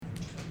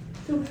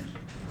So,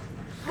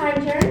 hi,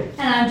 I'm Karen.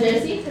 And I'm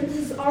Josie. And this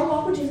is our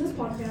Walk with Jesus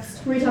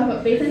podcast. Where we talk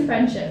about faith and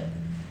friendship.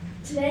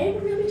 Today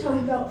we're going to be talking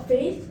about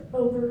faith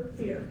over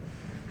fear.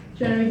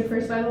 Do you want to read the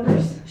first Bible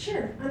verse?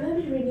 Sure. I'm going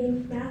to be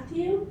reading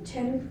Matthew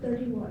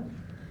 10:31.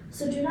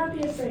 So do not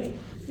be afraid.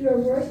 You are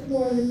worth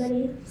more than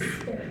many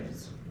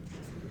sparrows.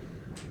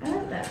 I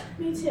like that.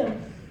 Me too.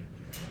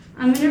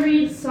 I'm going to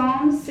read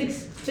Psalm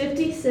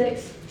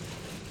 56,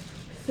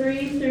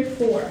 3 through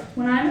 4.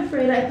 When I am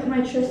afraid, I put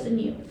my trust in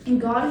you. In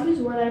God whose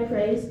word I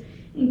praise.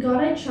 In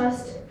God I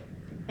trust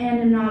and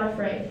am not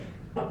afraid.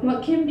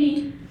 What can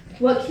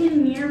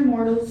mere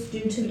mortals do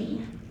to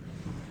me?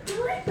 I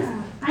like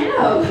that. I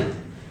know.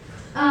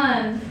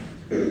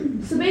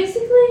 So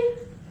basically,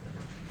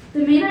 the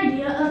main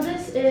idea of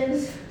this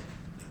is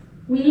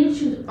we need to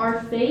choose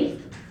our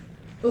faith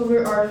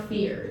over our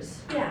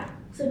fears. Yeah.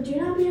 So do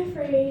not be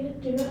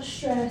afraid. Do not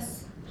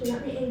stress. Do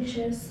not be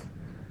anxious.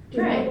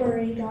 Do not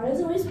worry. God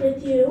is always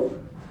with you.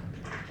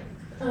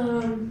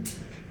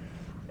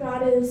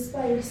 God is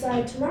by your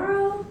side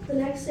tomorrow, the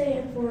next day,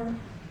 and for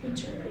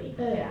eternity.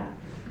 Oh yeah.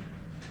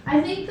 I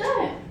think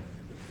that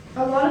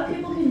a lot of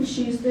people can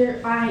choose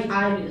their,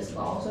 I do this a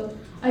lot also.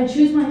 I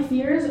choose my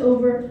fears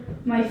over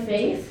my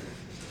faith.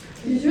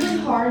 It's really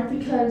hard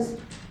because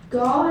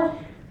God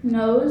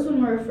knows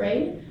when we're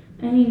afraid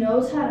and He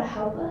knows how to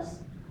help us,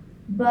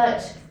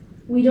 but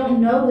we don't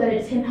know that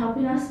it's Him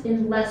helping us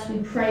unless we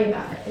pray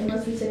about it,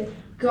 unless we say,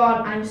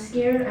 God, I'm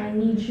scared, I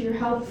need your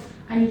help,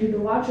 I need you to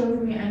watch over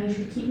me, I need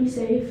you to keep me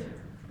safe.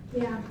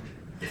 Yeah.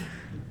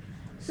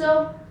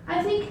 So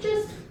I think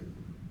just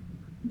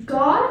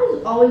God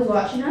is always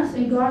watching us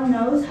and God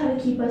knows how to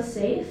keep us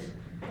safe.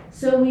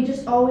 So we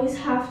just always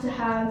have to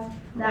have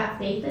that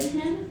faith in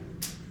Him.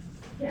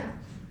 Yeah.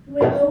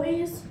 We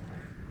always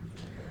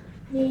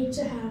need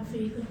to have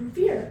faith over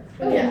fear.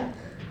 Oh yeah.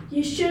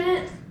 You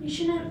shouldn't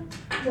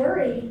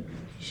worry. You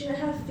shouldn't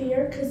have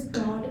fear because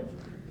God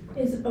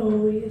is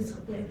always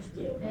with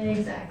you.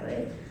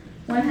 Exactly.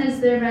 When has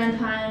there been a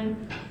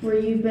time where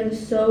you've been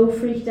so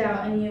freaked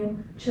out and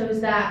you chose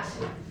that,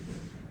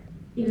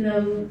 even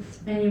though,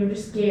 and you were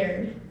just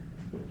scared?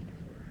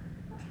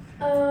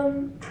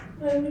 When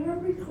we were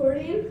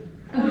recording,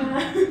 we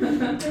went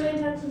down to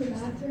the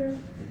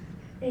bathroom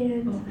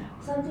and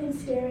something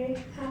scary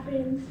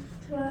happened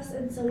to us,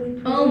 and so we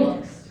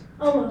prayed.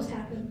 Almost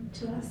happened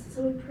to us.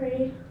 So we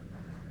prayed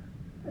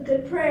a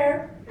good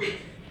prayer,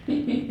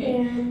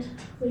 and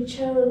we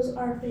chose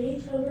our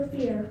faith over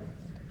fear.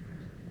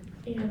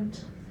 And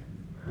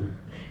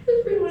It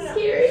was pretty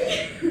scary.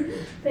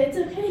 But it's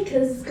okay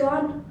because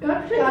God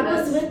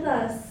was with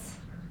us.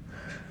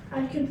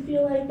 I could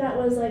feel like that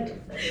was like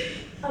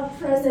a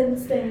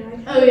presence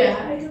thing.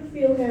 I could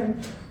feel Him.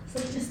 So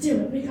just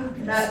do it. We got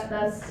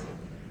this.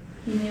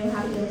 You knew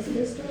how to go through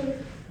this story.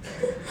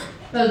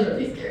 That was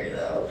really scary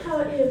though. How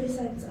about you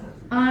besides that?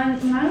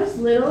 When I was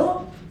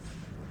little,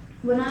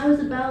 when I was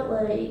about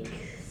like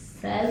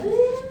 7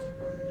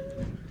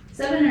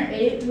 or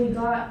 8, we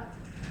got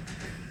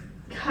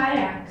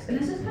kayaks, and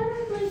this is a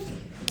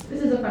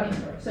funny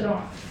story, so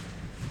don't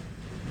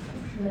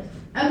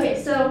watch. Okay,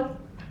 so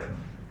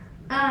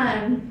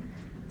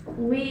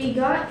we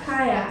got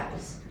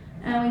kayaks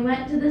and we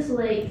went to this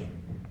lake,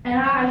 and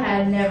I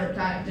had never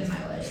kayaked in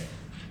my life,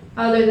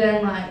 other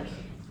than like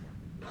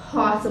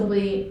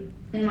possibly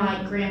in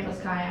my grandpa's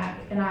kayak,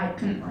 and I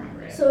couldn't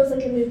remember it. So it was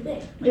like a new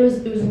thing. It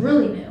was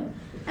really new,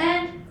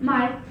 and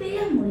my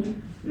family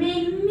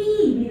made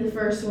me be the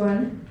first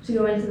one to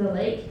go into the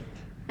lake.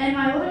 And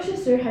my older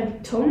sister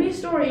had told me a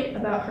story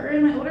about her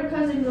and my older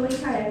cousin going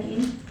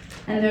kayaking,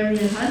 and there were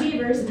a ton of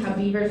beavers and how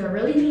beavers are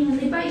really mean and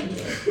they bite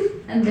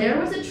you. And there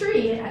was a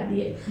tree at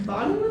the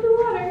bottom of the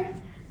water,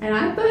 and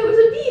I thought it was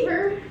a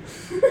beaver,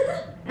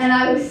 and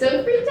I was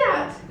so freaked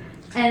out.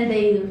 And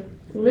they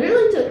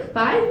literally took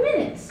 5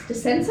 minutes to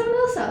send someone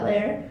else out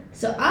there,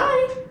 so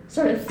I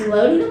started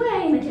floating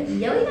away, and they kept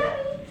yelling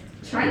at me,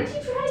 trying to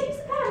teach me how to use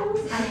the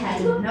paddles. I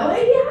had no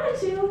idea how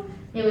to.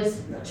 It was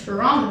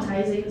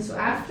traumatizing, so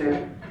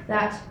after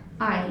that,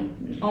 I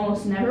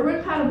almost never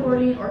went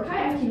paddleboarding or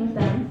kayaking with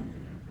them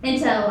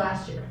until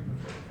last year.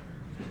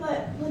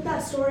 But with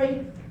that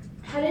story,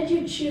 how did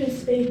you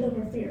choose faith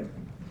over fear?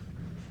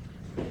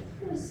 I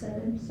was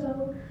 7,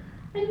 so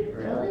I didn't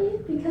really,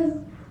 because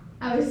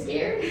I was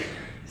scared. I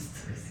was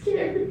so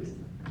scared.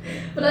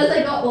 But as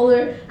I got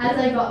older,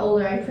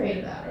 I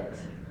prayed about it.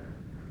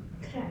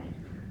 Okay.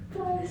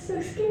 But I was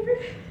so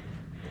scared.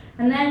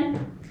 And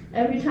then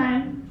every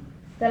time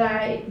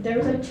there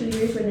was like 2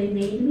 years where they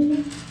made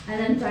me, and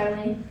then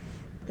finally,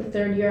 the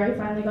 3rd year, I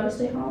finally got to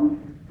stay home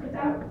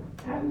without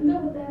having to go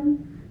with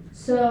them.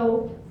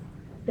 So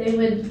they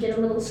would get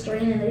a little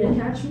strain and they'd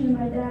attach me to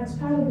my dad's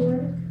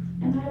paddleboard,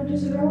 and I would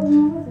just roll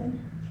along with him.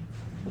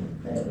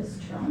 But it was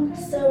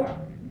traumatizing. So,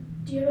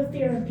 do you have a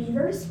fear of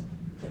beavers?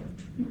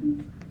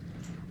 Mm-hmm.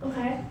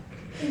 Okay.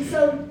 And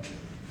so,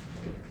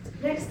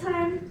 next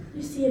time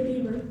you see a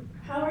beaver,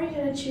 how are you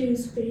going to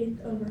choose faith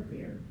over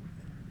fear?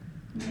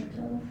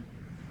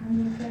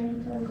 I'm afraid to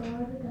tell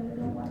God that I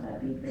don't want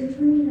that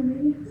beaver near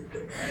me.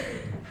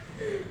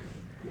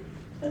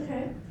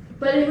 Okay.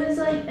 But it was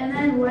like, and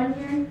then one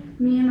year,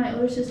 me and my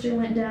older sister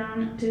went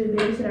down to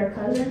babysit our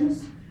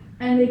cousins,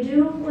 and they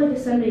do like a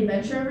Sunday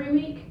adventure every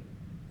week,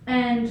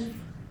 and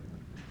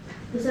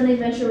the Sunday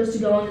adventure was to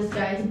go on this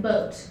guy's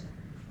boat.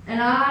 And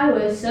I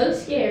was so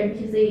scared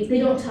because they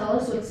don't tell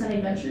us what Sunday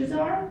adventures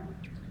are.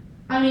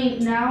 I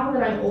mean, now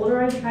that I'm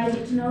older, I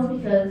get to know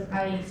because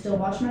I still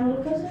watch my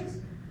little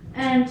cousins.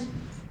 And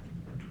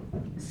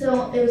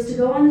so it was to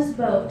go on this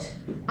boat.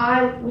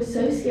 I was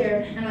so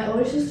scared, and my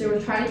older sister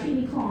was trying to keep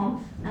me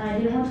calm, and I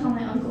didn't want to tell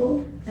my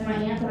uncle and my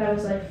aunt that I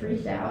was like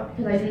freaked out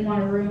because I didn't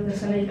want to ruin the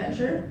Sunday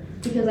adventure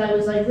because I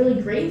was like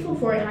really grateful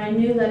for it, and I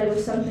knew that it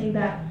was something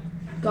that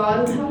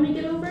God would help me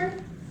get over.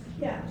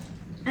 Yeah.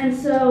 And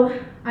so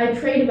I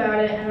prayed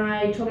about it, and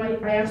I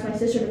asked my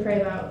sister to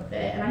pray about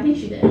it, and I think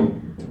she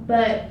did.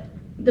 But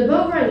the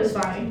boat ride was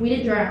fine. We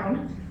didn't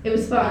drown. It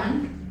was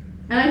fun.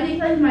 And I think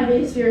like my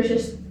biggest fear is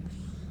just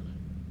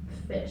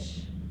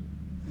fish.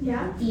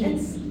 Yeah.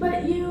 Easy.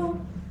 But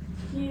you.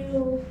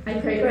 I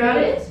prayed about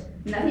it.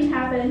 Nothing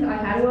happened. I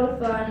had a lot of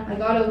fun. I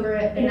got over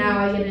it, and now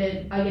I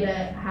get to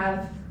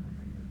have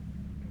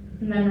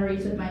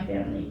memories with my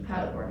family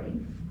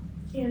paddleboarding.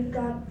 And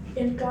God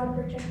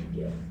protected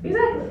you.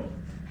 Exactly.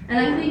 And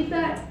I think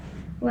that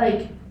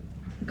like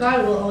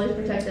God will always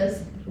protect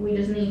us. We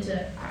just need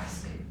to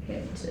ask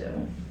Him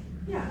to.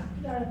 Yeah,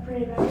 you gotta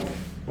pray about it.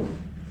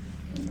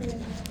 Pray about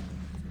it.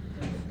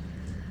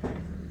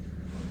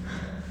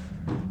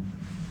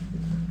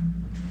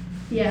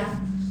 Yeah.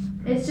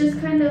 It's just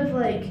kind of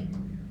like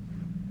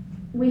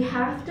we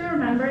have to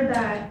remember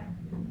that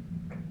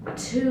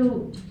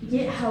to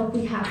get help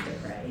we have to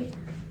pray.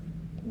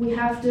 We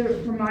have to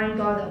remind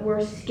God that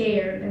we're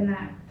scared and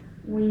that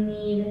we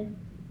need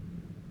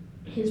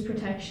His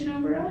protection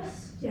over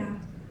us. Yeah.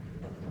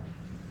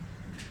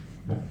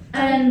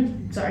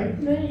 And sorry.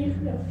 No, you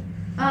can go.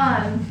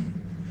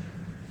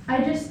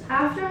 I just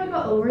after I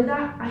got over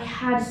that, I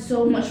had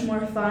so much more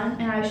fun,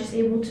 and I was just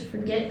able to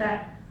forget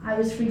that I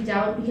was freaked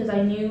out because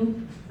I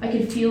knew I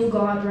could feel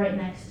God right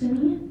next to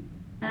me,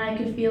 and I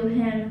could feel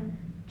Him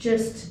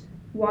just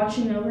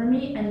watching over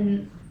me,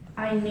 and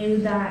I knew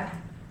that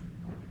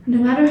no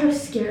matter how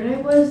scared I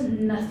was,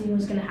 nothing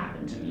was gonna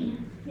happen to me.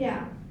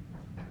 Yeah.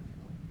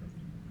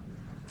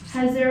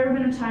 Has there ever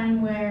been a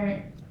time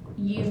where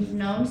you've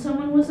known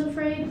someone was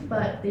afraid,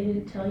 but they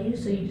didn't tell you,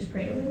 so you just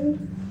prayed over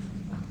them?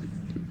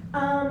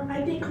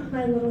 I think with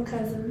my little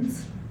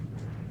cousins,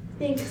 I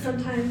think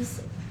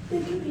sometimes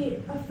they can be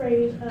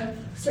afraid of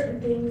certain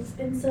things,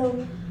 and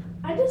so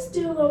I just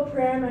do a little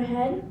prayer in my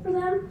head for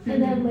them,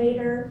 and then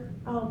later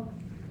I'll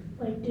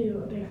like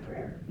do a big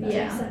prayer. That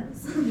makes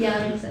sense. Yeah,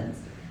 that makes sense.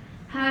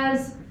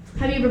 Have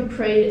you ever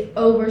prayed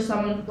over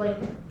someone like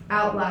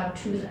out loud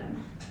to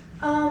them?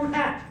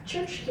 At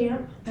church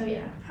camp. Oh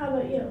yeah. How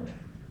about you?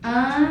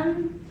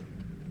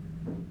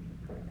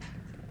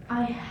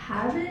 I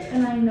haven't,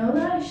 and I know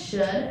that I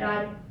should,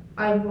 and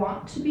I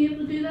want to be able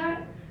to do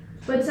that,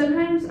 but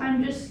sometimes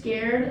I'm just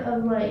scared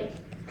of like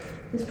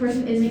this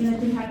person isn't gonna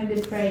think I'm a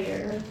good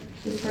prayer.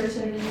 This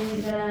person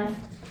isn't gonna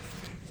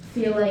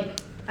feel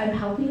like I'm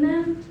helping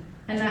them,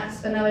 and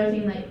that's another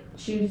thing. Like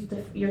choose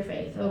your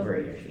faith over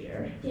your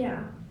fear.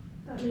 Yeah,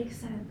 that makes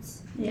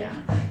sense. Yeah.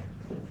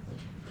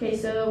 Okay,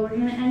 so we're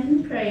gonna end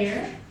in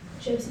prayer.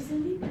 Josie's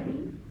gonna be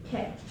praying.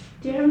 Okay.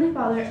 Dear Heavenly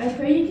Father, I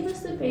pray you give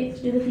us the faith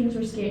to do the things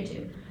we're scared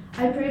to.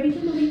 I pray we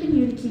can believe in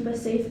you to keep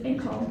us safe and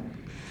calm.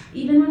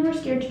 Even when we're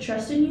scared to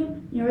trust in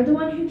you, you're the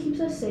one who keeps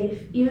us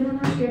safe. Even when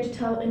we're scared to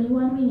tell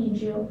anyone we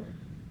need you,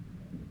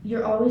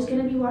 you're always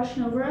going to be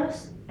watching over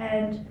us,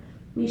 and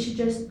we should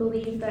just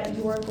believe that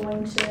you're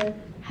going to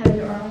have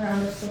your arm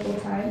around us the whole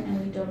time,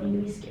 and we don't need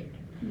to be scared.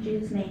 In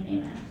Jesus' name,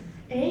 amen.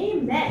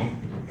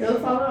 Amen. Go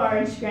follow our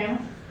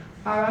Instagram,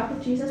 Our Walk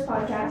with Jesus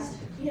podcast.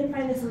 You can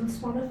find us on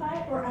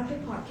Spotify or Apple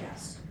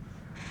Podcasts.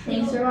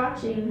 Thanks for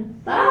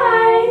watching.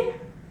 Bye!